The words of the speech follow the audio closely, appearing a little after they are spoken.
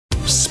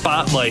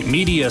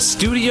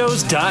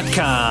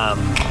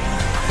SpotlightMediaStudios.com.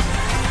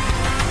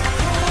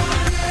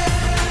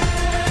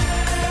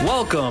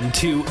 Welcome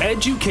to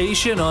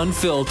Education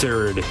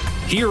Unfiltered.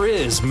 Here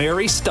is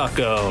Mary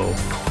Stucco.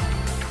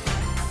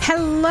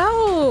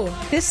 Hello,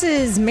 this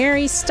is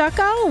Mary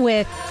Stucco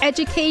with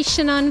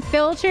Education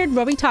Unfiltered,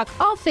 where we talk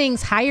all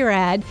things higher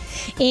ed.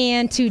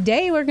 And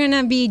today we're going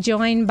to be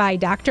joined by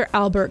Dr.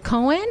 Albert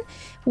Cohen,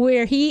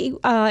 where he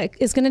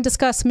is going to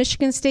discuss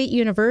Michigan State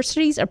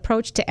University's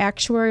approach to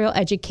actuarial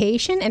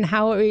education and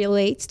how it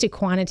relates to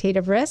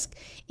quantitative risk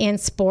and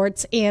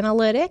sports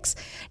analytics.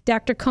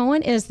 Dr.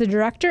 Cohen is the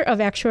Director of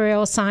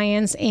Actuarial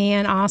Science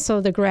and also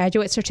the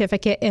Graduate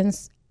Certificate in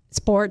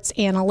Sports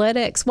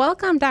Analytics.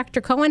 Welcome, Dr.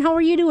 Cohen. How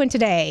are you doing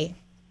today?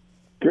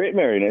 Great,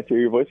 Mary. Nice to hear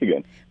your voice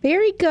again.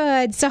 Very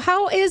good. So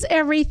how is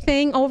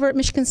everything over at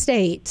Michigan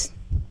State?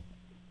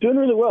 Doing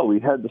really well. We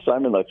had the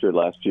Simon Lecture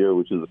last year,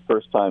 which is the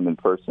first time in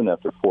person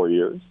after 4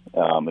 years.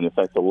 And in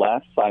fact, the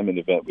last Simon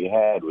event we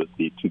had was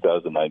the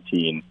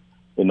 2019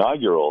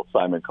 inaugural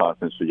Simon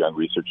Conference for Young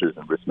Researchers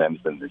in Risk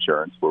Management and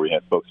Insurance, where we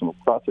had folks from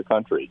across the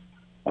country.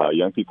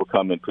 Young people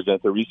come and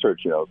present their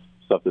research,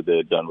 stuff that they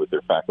had done with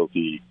their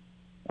faculty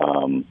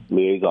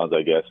liaisons,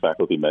 I guess,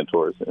 faculty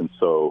mentors. And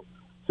so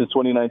since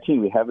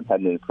 2019, we haven't had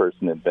an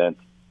in-person event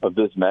of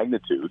this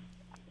magnitude.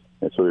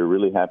 And so we're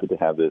really happy to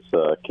have this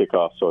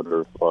kickoff sort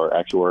of our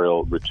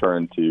actuarial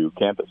return to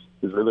campus.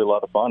 It was really a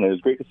lot of fun. And it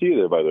was great to see you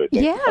there, by the way.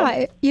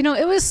 Yeah,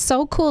 it was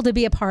so cool to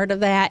be a part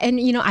of that. And,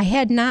 I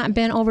had not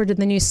been over to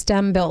the new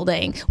STEM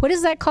building. What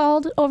is that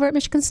called over at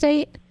Michigan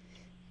State?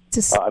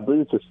 I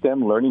believe it's a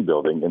STEM learning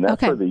building, and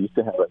that's where they used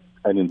to have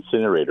an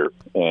incinerator.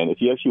 And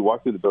if you actually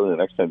walk through the building the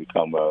next time you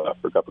come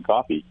for a cup of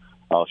coffee,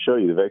 I'll show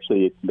you.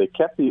 They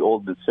kept the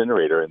old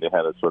incinerator, and they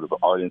had a sort of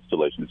art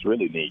installation. It's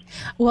really neat.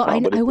 Well, I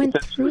went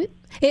through it.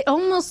 It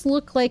almost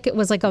looked like it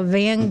was like a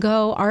Van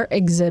Gogh art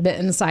exhibit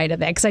inside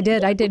of it, because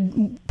I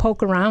did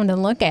poke around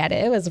and look at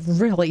it. It was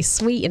really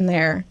sweet in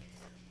there.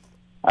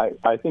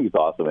 I think it's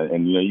awesome,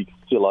 and you can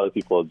see a lot of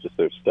people just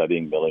there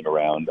studying, milling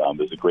around.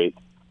 There's a great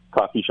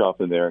coffee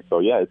shop in there. So,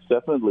 yeah, it's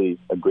definitely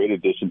a great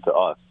addition to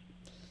us,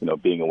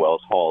 being in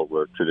Wells Hall,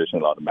 where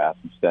traditionally a lot of math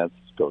and stats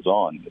goes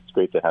on. It's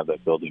great to have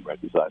that building right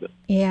beside it.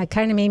 Yeah, it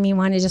kind of made me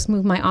want to just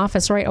move my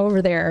office right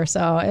over there.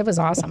 So it was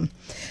awesome.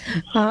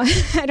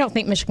 I don't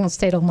think Michigan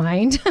State will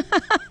mind.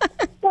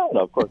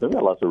 No, of course. They've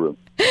got lots of room.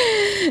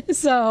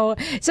 So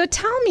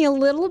tell me a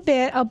little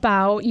bit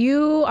about,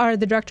 you are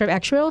the Director of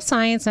Actuarial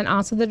Science and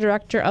also the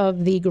Director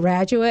of the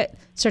Graduate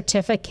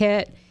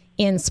Certificate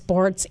in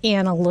Sports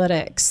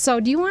Analytics. So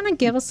do you want to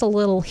give us a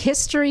little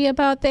history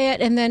about that?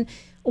 And then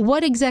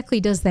what exactly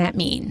does that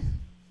mean?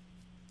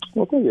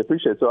 Well, thank you. I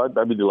appreciate it. So I'd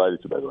be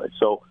delighted to, by the way.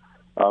 So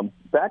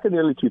back in the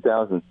early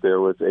 2000s, there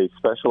was a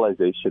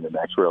specialization in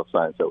actuarial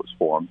science that was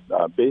formed,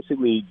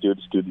 basically due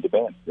to student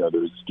demand. There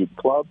was a student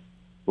club,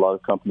 a lot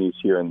of companies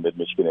here in the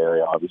mid-Michigan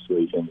area,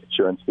 obviously, in the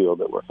insurance field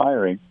that were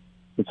hiring.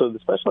 And so the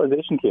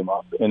specialization came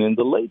up. And in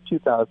the late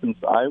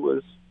 2000s, I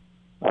was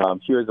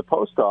here as a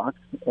postdoc,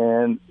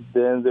 and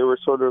then there were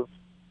sort of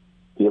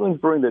feelings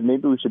brewing that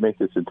maybe we should make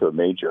this into a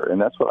major.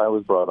 And that's what I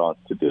was brought on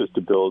to do, is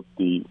to build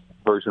the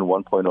version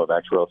 1.0 of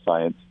Actuarial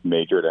Science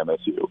major at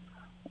MSU.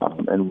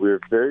 And we're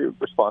very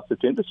responsive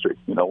to industry.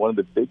 One of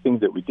the big things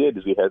that we did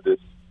is we had this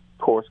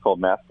course called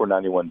Math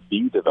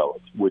 491B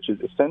developed, which is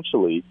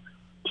essentially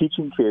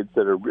teaching kids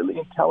that are really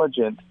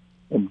intelligent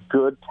and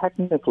good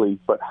technically,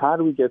 but how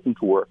do we get them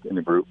to work in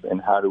a group,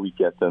 and how do we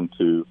get them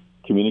to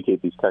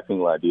communicate these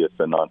technical ideas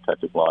to a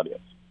non-technical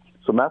audience?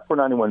 So Math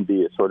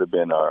 491B has sort of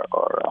been our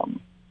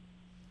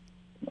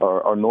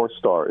North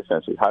Star,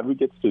 essentially. How do we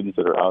get students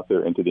that are out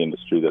there into the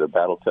industry that are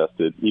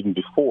battle-tested even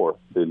before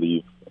they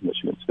leave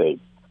Michigan State?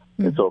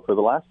 Mm-hmm. And so for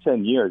the last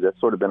 10 years, that's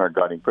sort of been our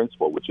guiding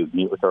principle, which is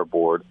meet with our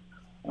board,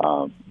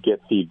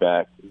 get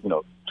feedback,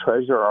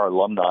 treasure our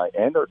alumni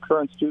and our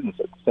current students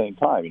at the same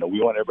time.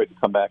 We want everybody to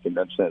come back and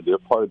understand they're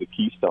part of the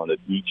keystone that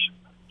each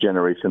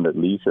generation that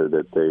leaves here,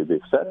 that they've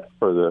set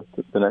for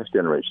the next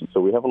generation. So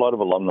we have a lot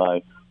of alumni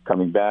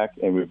coming back,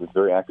 and we have a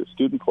very active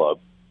student club.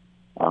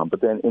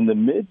 But then in the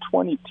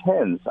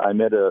mid-2010s, I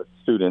met a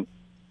student,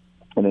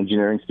 an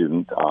engineering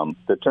student,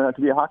 that turned out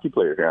to be a hockey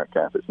player here on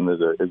campus. And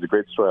there's a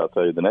great story I'll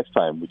tell you the next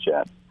time we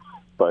chat.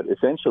 But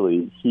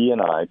essentially, he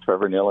and I,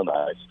 Trevor Neal and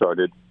I,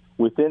 started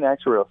within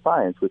actuarial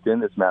science, within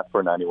this Math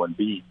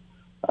 491B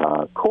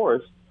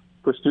course,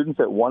 for students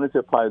that wanted to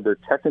apply their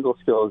technical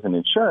skills in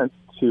insurance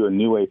to a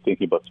new way of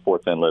thinking about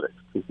sports analytics.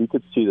 Because we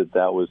could see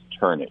that was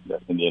turning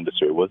in the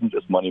industry. It wasn't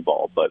just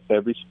Moneyball, but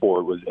every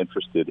sport was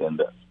interested in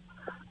this.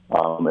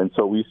 And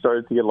so we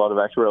started to get a lot of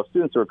actuarial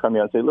students who were coming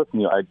out and say, look,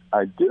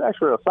 I do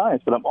actuarial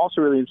science, but I'm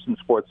also really interested in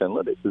sports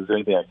analytics. Is there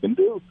anything I can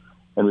do?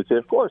 And we'd say,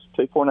 of course,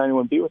 take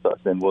 491B with us,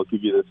 and we'll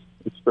give you this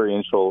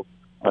experiential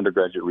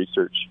undergraduate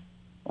research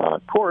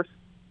course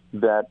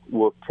that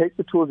will take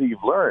the tools that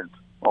you've learned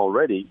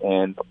already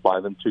and apply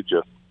them to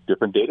just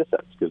different data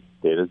sets, because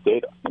data is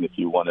data. And if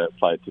you want to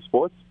apply it to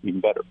sports, even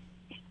better.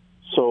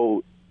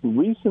 So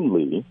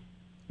recently,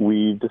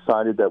 we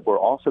decided that we're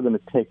also going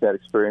to take that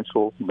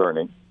experiential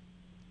learning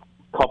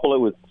couple it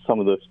with some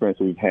of the experience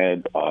we've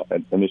had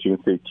at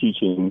Michigan State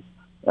teaching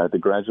at the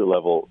graduate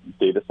level,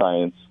 data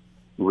science,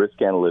 risk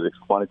analytics,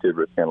 quantitative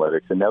risk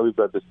analytics, and now we've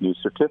got this new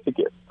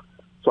certificate.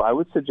 So I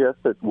would suggest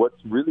that what's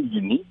really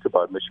unique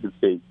about Michigan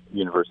State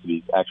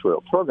University's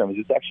actuarial program is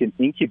it's actually an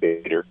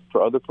incubator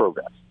for other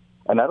programs.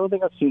 And I don't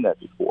think I've seen that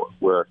before,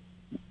 where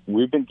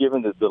we've been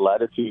given the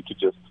latitude to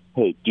just,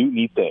 hey, do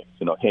neat things.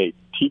 Hey,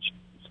 teach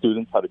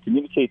students how to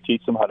communicate,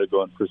 teach them how to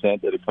go and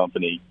present at a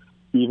company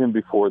even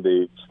before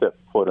they step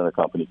foot on a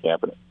company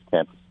campus.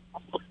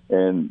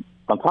 And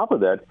on top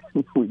of that,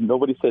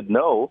 nobody said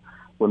no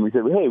when we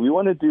said, hey, we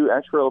want to do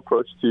actuarial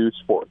approach to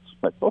sports.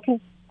 Like, okay,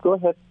 go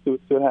ahead, see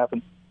what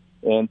happens.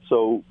 And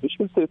so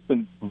Michigan State's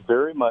been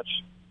very much,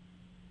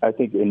 I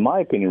think, in my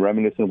opinion,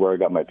 reminiscent of where I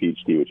got my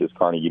PhD, which is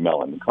Carnegie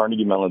Mellon. In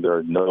Carnegie Mellon, there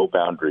are no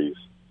boundaries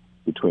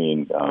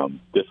between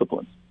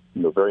disciplines,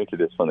 very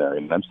interdisciplinary.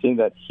 And I'm seeing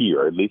that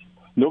here, at least.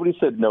 Nobody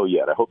said no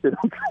yet. I hope they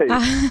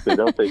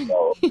don't say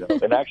no.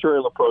 An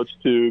actuarial approach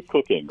to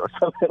cooking or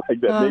something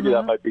like that. Maybe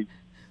that might be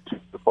too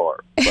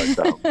far.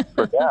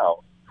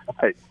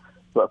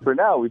 But for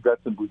now, we've got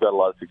a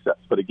lot of success.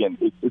 But again,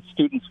 it's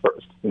students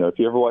first. If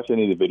you ever watch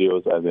any of the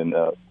videos I've been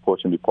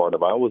fortunate to be part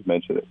of, I always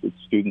mention it. It's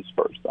students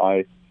first.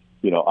 I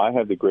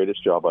have the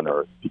greatest job on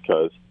earth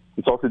because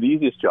it's also the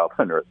easiest job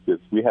on earth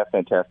because we have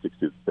fantastic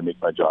students that make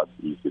my job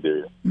easy.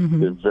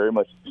 They're very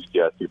much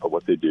enthusiastic about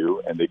what they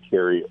do, and they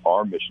carry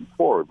our mission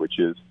forward, which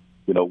is,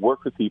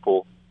 work with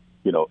people,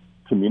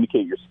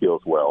 communicate your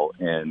skills well,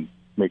 and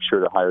make sure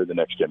to hire the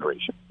next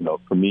generation.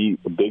 For me,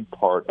 a big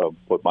part of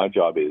what my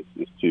job is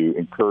to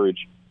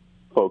encourage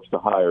folks to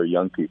hire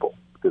young people,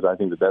 because I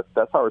think that's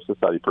how our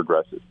society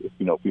progresses. If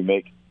we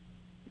make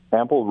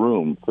ample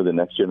room for the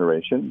next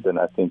generation, then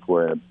I think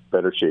we're in a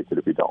better shape than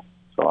if we don't.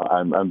 So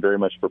I'm very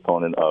much a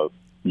proponent of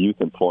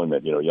youth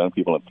employment, young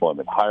people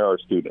employment, hire our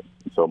students.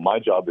 And so my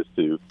job is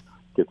to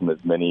get them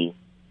as many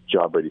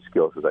job-ready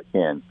skills as I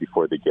can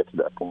before they get to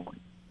that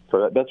point.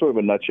 So that's sort of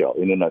in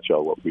a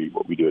nutshell, what we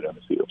do at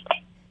MSU.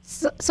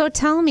 So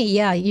tell me,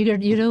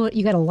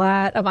 you got a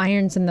lot of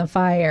irons in the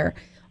fire.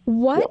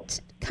 What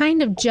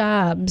kind of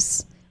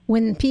jobs,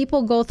 when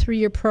people go through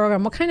your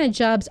program, what kind of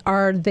jobs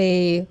are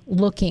they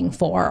looking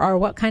for, or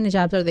what kind of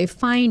jobs are they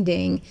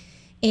finding?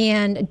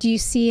 And do you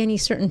see any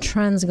certain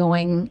trends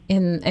going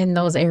in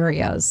those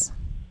areas?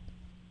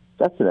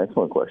 That's an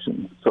excellent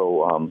question.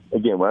 So,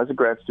 again, when I was a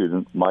grad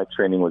student, my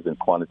training was in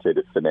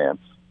quantitative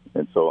finance.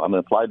 And so I'm an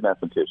applied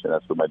mathematician.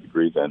 That's what my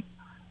degree's in.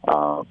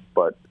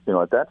 But,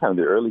 at that time,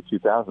 the early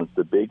 2000s,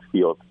 the big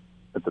field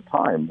at the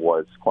time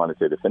was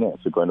quantitative finance.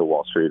 So going to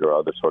Wall Street or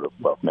other sort of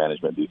wealth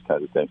management, these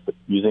kinds of things, but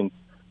using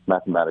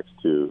mathematics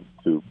to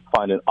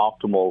find an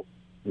optimal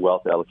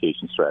wealth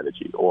allocation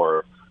strategy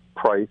or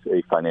price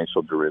a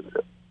financial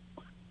derivative.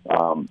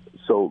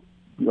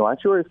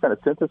 Actuaries kind of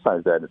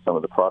synthesize that in some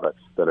of the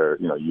products that are,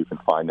 you can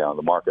find now in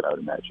the market, I would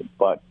imagine.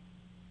 But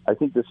I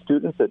think the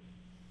students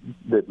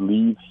that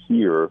leave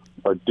here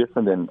are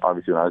different than,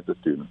 obviously, when I was a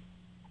student.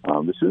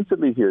 The students that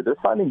leave here, they're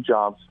finding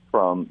jobs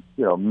from,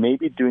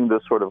 maybe doing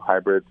those sort of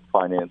hybrid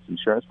finance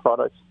insurance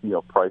products,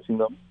 pricing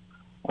them.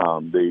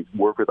 They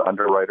work with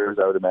underwriters,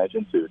 I would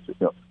imagine, to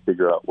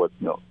figure out what,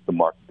 the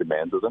market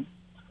demands of them.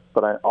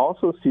 But I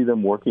also see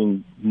them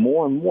working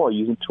more and more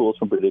using tools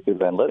from predictive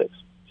analytics.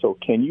 So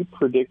can you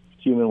predict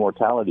human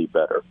mortality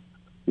better?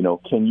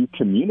 Can you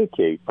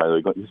communicate, by the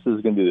way, this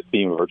is going to be the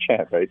theme of our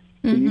chat, right?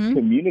 Can you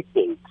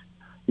communicate,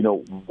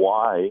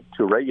 why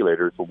to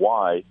regulators,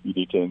 why you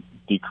need to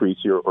decrease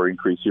or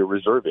increase your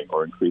reserving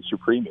or increase your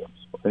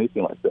premiums or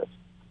anything like this?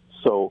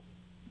 So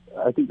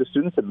I think the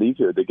students that leave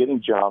here, they're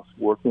getting jobs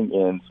working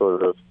in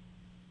sort of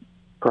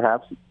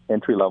perhaps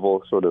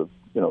entry-level sort of,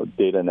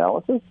 data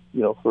analysis,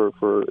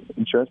 for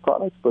insurance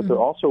products, but they're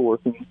also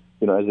working,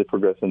 as they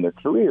progress in their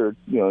career,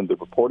 in the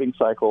reporting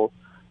cycle.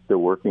 They're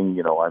working,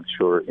 I'm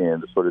sure,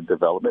 in the sort of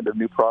development of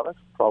new products,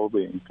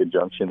 probably in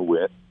conjunction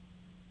with,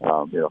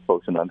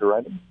 folks in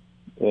underwriting.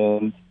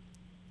 And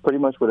pretty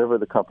much whatever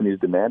the companies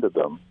demand of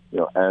them,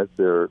 as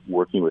they're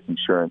working with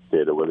insurance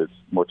data, whether it's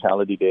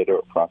mortality data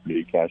or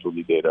property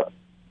casualty data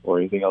or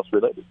anything else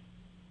related.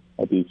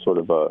 That'd be sort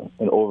of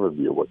an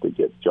overview of what they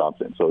get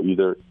jobs in. So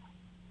either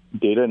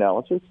data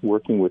analysis,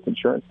 working with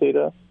insurance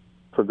data,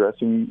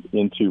 progressing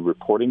into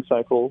reporting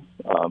cycle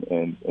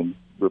and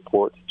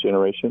report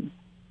generation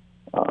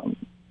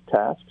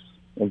tasks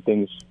and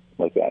things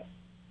like that.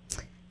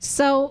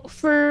 So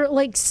for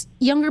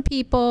younger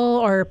people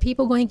or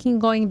people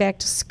going back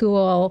to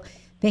school,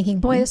 thinking,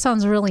 boy, this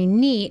sounds really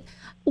neat,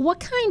 what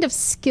kind of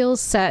skill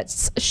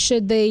sets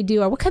should they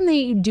do, or what can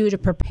they do to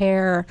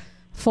prepare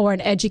for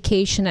an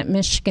education at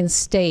Michigan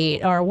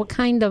State, or what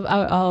kind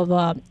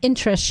of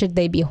interest should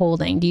they be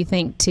holding, do you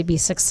think, to be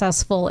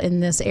successful in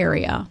this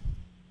area?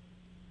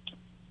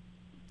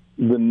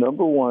 The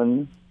number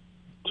one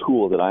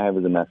tool that I have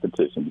as a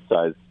mathematician,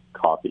 besides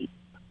coffee,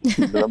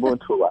 the number one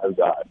tool I've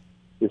got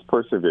is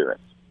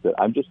perseverance. That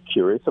I'm just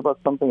curious about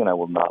something and I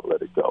will not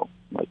let it go.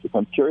 Like if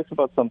I'm curious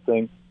about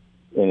something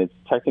and it's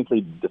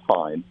technically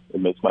defined, it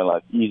makes my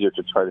life easier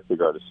to try to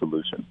figure out a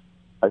solution.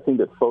 I think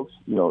that folks,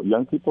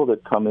 young people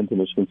that come into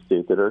Michigan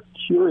State that are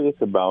curious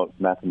about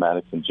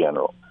mathematics in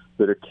general,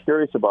 that are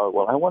curious about,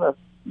 well, I want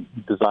to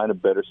design a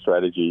better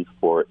strategy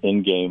for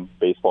in-game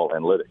baseball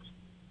analytics.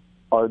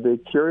 Are they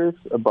curious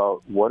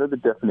about what are the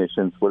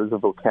definitions, what is the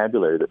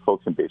vocabulary that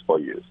folks in baseball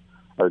use?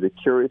 Are they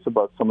curious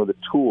about some of the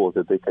tools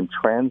that they can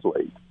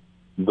translate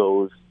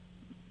those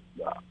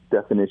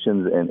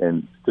definitions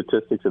and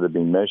statistics that are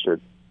being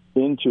measured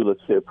into, let's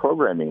say, a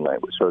programming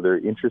language? So are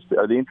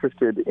they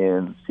interested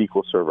in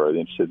SQL Server? Are they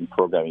interested in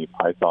programming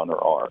Python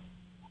or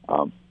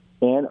R?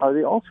 And are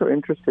they also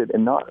interested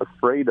and not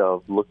afraid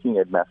of looking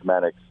at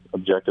mathematics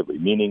objectively,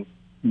 meaning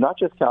not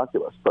just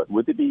calculus, but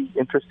would they be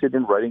interested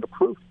in writing a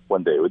proof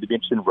one day? Would they be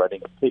interested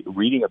in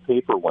reading a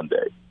paper one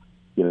day?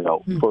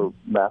 For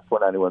Math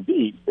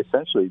 491B,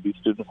 essentially, these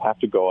students have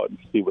to go out and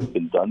see what's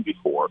been done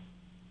before,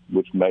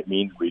 which might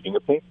mean reading a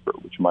paper,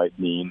 which might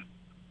mean,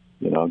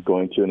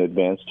 going to an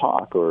advanced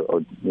talk or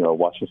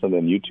watching something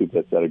on YouTube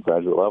that's at a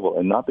graduate level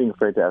and not being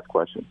afraid to ask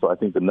questions. So I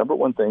think the number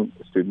one thing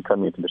a student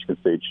coming into Michigan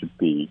State should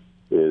be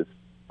is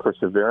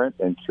perseverant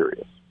and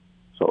curious.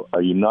 So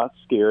are you not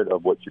scared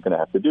of what you're going to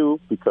have to do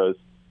because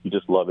you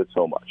just love it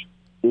so much?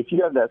 If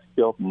you have that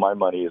skill, my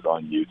money is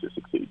on you to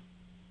succeed.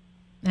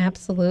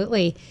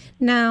 Absolutely.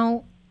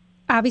 Now,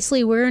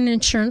 obviously, we're an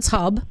insurance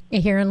hub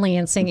here in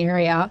Lansing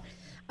area.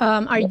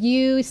 Are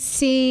you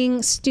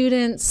seeing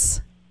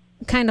students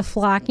kind of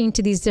flocking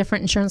to these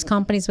different insurance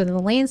companies within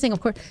Lansing?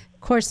 Of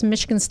course,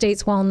 Michigan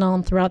State's well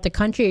known throughout the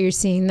country. You're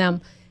seeing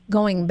them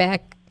going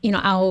back,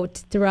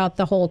 out throughout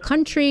the whole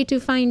country to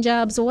find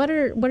jobs. What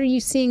are you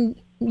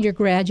seeing your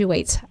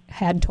graduates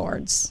head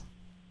towards?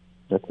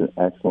 That's an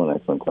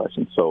excellent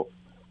question. So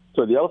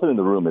the elephant in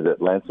the room is that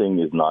Lansing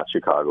is not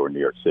Chicago or New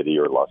York City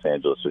or Los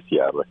Angeles or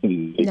Seattle.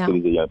 These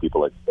cities that young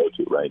people like to go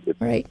to, right?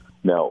 Right.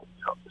 Now,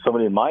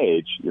 somebody in my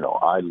age,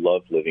 I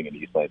love living in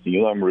East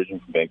Lansing. I'm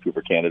originally from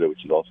Vancouver, Canada,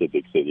 which is also a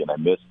big city, and I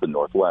miss the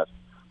Northwest.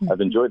 Mm-hmm. I've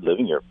enjoyed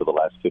living here for the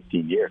last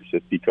 15 years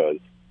just because,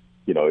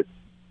 it's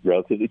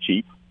relatively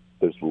cheap.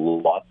 There's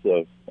lots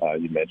of,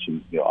 you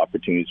mentioned,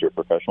 opportunities or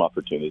professional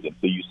opportunities. And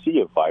so you see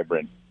a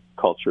vibrant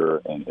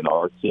culture and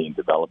art scene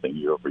developing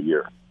year over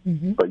year.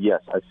 Mm-hmm. But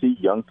yes, I see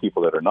young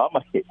people that are not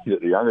my age,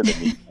 that are younger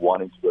than me,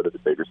 wanting to go to the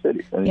bigger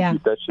cities. And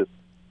that's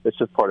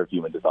just part of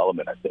human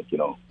development, I think,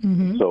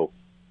 Mm-hmm. So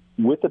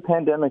with the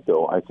pandemic,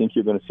 though, I think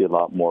you're going to see a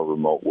lot more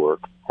remote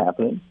work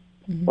happening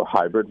or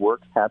hybrid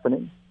work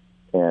happening.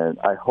 And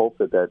I hope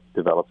that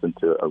develops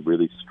into a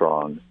really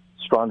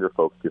stronger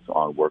focus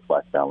on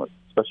work-life balance,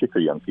 especially for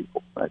young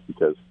people, right?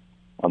 Because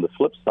on the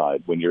flip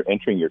side, when you're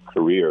entering your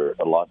career,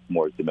 a lot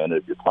more is demanded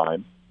of your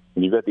time,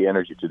 and you've got the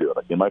energy to do it.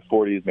 Like in my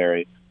 40s,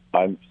 Mary,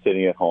 I'm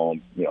sitting at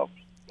home,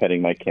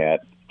 petting my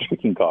cat,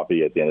 drinking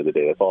coffee at the end of the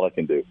day. That's all I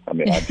can do. I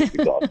mean, I'm just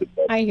exhausted.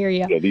 But, I hear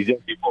you. These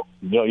young people,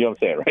 you know what I'm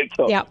saying, right?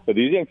 So, but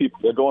these young people,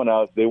 they're going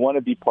out. They want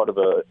to be part of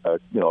a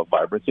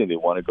vibrancy, and they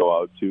want to go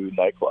out to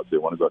nightclubs. They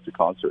want to go out to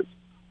concerts.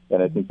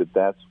 And I think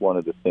that's one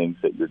of the things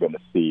that you're going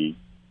to see,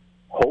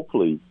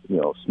 hopefully,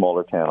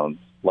 smaller towns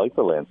like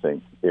the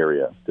Lansing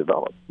area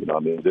develop.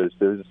 There's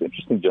this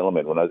interesting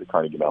gentleman when I was at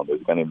Carnegie Mellon.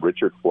 There's a guy named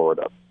Richard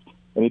Florida.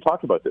 And he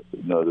talked about this,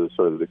 the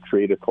sort of the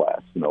creative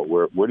class,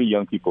 where do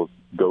young people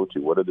go to?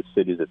 What are the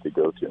cities that they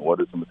go to? And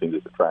what are some of the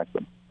things that attract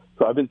them?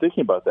 So I've been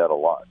thinking about that a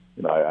lot.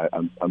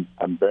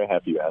 I'm very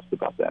happy you asked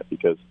about that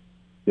because,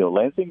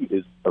 Lansing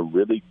is a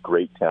really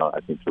great town, I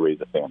think, to raise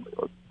a family,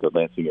 or the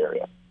Lansing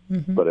area.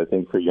 Mm-hmm. But I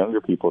think for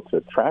younger people to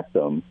attract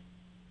them,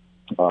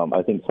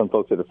 I think some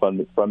folks that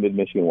are from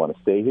mid-Michigan want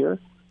to stay here.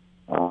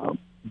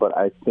 But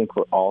I think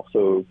we're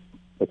also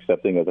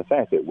accepting of the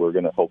fact that we're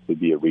going to hopefully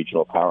be a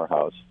regional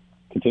powerhouse,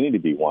 continue to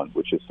be one,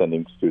 which is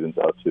sending students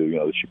out to,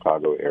 the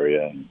Chicago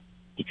area and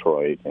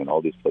Detroit and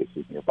all these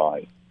places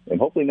nearby. And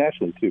hopefully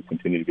nationally, too,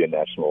 continue to be a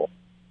national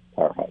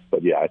powerhouse.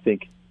 But, I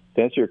think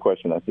to answer your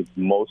question, I think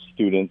most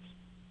students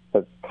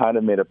have kind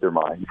of made up their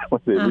mind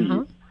when they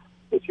leave.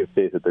 It's your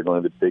case that they're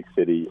going to the big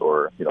city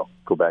or,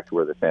 go back to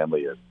where their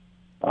family is.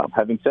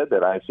 Having said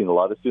that, I've seen a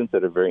lot of students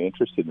that are very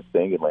interested in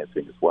staying in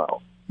Lansing as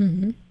well.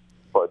 Mm-hmm.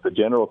 But the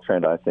general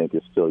trend, I think,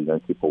 is still young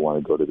people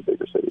want to go to the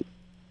bigger cities.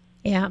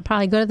 Yeah,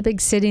 probably go to the big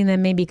city and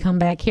then maybe come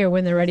back here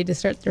when they're ready to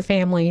start their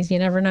families. You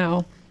never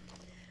know.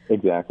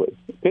 Exactly.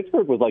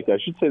 Pittsburgh was like that. I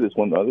should say this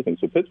one other thing.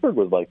 So Pittsburgh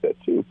was like that,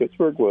 too.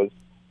 Pittsburgh was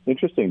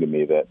interesting to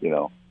me that,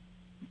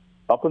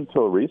 up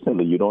until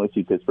recently, you'd only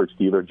see Pittsburgh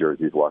Steelers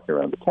jerseys walking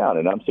around the town.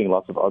 And I'm seeing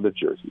lots of other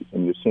jerseys.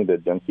 And you're seeing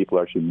that young people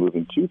are actually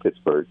moving to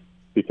Pittsburgh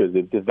because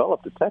they've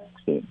developed a tech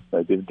scene.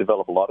 Right? They've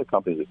developed a lot of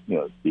companies.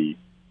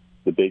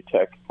 The big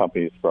tech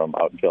companies from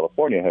out in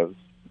California have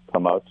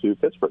come out to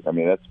Pittsburgh. I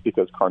mean, that's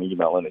because Carnegie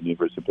Mellon and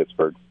University of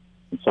Pittsburgh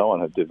and so on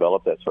have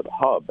developed that sort of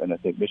hub. And I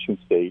think Michigan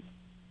State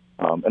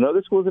and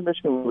other schools in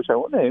Michigan, which I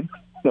won't name,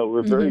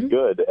 we're very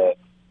good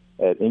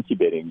at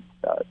incubating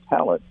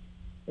talent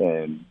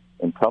and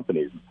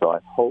companies. And so I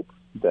hope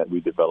that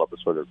we develop a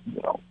sort of,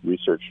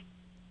 research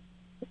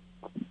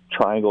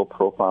triangle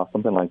profile,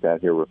 something like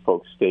that here, where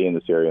folks stay in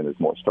this area and there's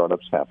more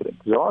startups happening.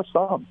 Because there are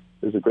some.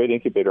 There's a great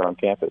incubator on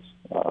campus,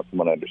 from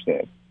what I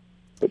understand.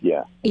 But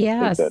yes.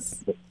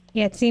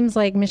 Yeah, it seems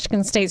like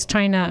Michigan State's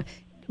trying to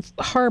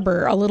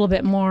harbor a little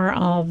bit more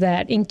of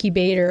that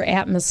incubator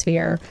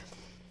atmosphere.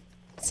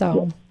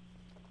 So,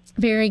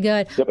 very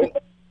good.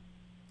 Yep.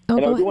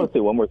 And I do want to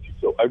say one more thing.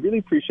 So I really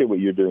appreciate what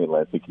you're doing at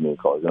Lansing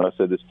Community College. And I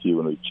said this to you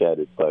when we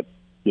chatted, but,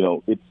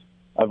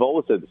 I've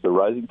always said this, the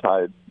rising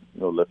tide,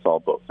 lifts all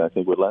boats. And I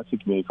think what Lansing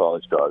Community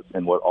College does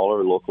and what all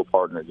our local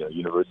partners,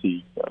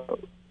 university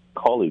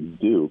colleagues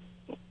do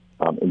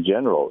in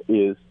general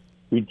is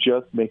we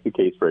just make the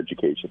case for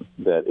education,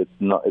 that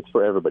it's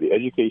for everybody.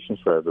 Education's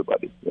for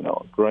everybody.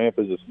 Growing up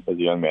as a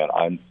young man,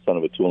 I'm the son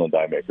of a tool and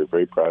die maker,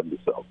 very proudly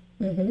so.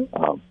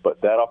 Mm-hmm.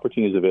 But that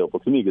opportunity is available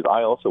to me because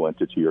I also went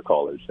to two-year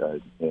college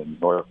in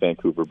North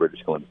Vancouver,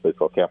 British Columbia, a place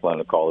called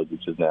Capilano College,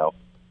 which is now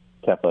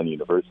Capilano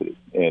University.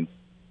 And,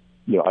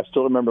 I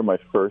still remember my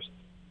first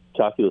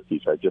calculus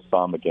teacher. I just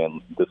saw him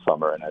again this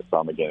summer, and I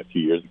saw him again a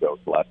few years ago. It was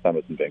the last time I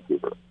was in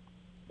Vancouver.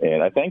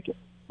 And I thanked him,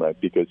 right,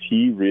 because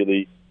he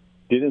really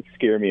didn't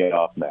scare me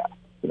off math.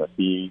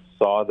 He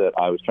saw that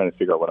I was trying to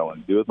figure out what I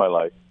wanted to do with my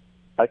life.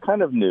 I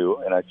kind of knew,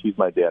 and I teased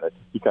my dad, I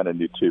think he kind of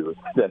knew too,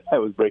 that I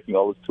was breaking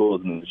all his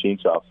tools in the machine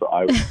shop, so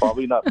I was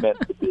probably not meant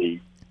to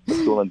be a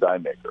tool and die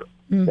maker.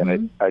 Mm-hmm.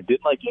 And I did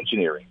like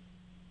engineering.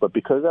 But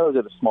because I was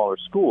at a smaller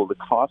school, the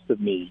cost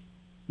of me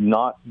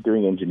not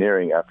doing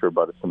engineering after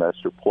about a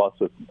semester plus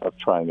of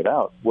trying it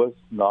out was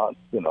not,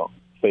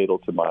 fatal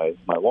to my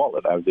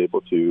wallet. I was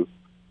able to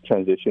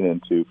transition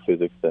into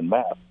physics and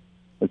math.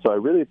 And so I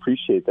really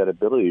appreciate that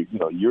ability.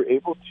 You're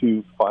able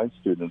to find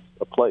students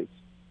a place,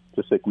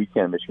 just like we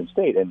can at Michigan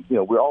State. And,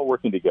 we're all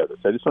working together.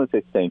 So I just want to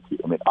say thank you.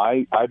 I mean,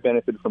 I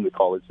benefited from the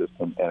college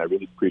system, and I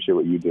really appreciate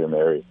what you do,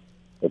 Mary,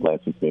 at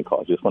Lansing Community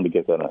College. Just wanted to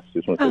get that on.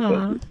 Just want to say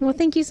thank you. Well,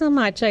 thank you so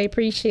much. I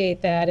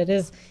appreciate that.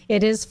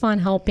 It is fun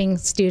helping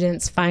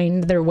students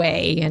find their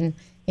way,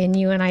 and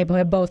you and I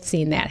have both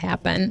seen that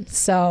happen.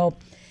 So,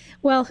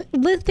 well,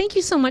 thank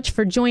you so much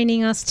for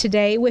joining us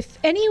today. If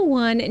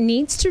anyone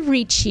needs to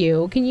reach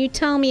you, can you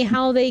tell me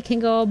how they can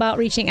go about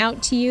reaching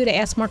out to you to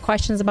ask more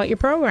questions about your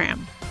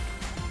program?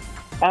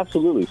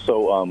 Absolutely.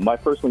 So my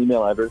personal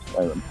email address,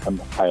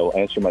 I will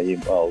answer my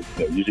email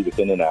usually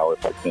within an hour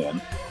if I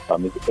can,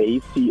 is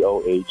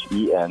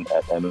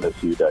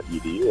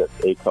acohen@msu.edu.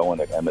 That's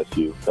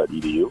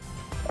acohen@msu.edu.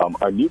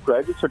 Our new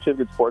graduate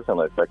certificate sports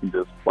analytics, I can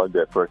just plug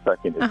that for a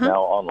second, is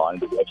now online.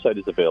 The website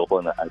is available,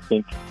 and I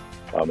think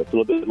it's a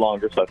little bit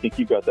longer, so I think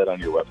you've got that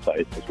on your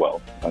website as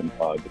well, on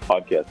the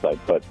podcast site.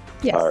 But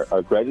yes.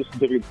 Our graduate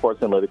certificate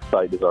sports analytics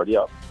site is already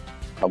up.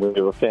 We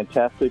have a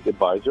fantastic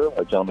advisor,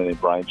 a gentleman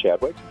named Brian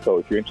Chadwick. So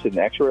if you're interested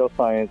in actuarial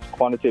science,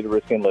 quantitative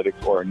risk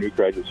analytics, or a new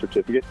graduate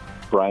certificate,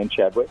 Brian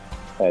Chadwick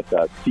at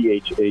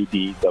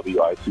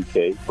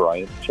CHADWICK,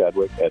 Brian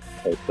Chadwick at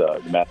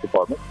the math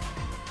department.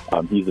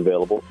 He's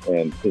available,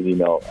 and his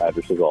email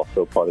address is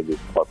also part of the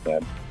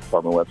department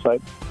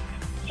website.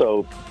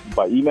 So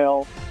by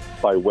email,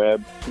 by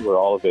web, we're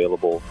all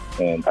available,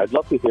 and I'd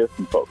love to hear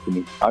from folks. I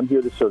mean, I'm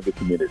here to serve the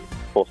community,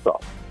 full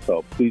stop.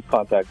 So please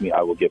contact me.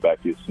 I will get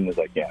back to you as soon as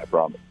I can, I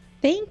promise.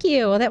 Thank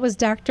you. Well, that was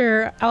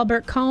Dr.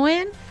 Albert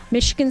Cohen,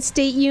 Michigan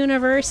State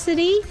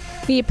University.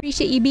 We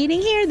appreciate you being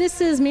here. This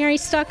is Mary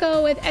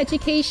Stucco with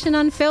Education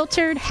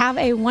Unfiltered. Have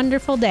a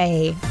wonderful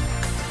day.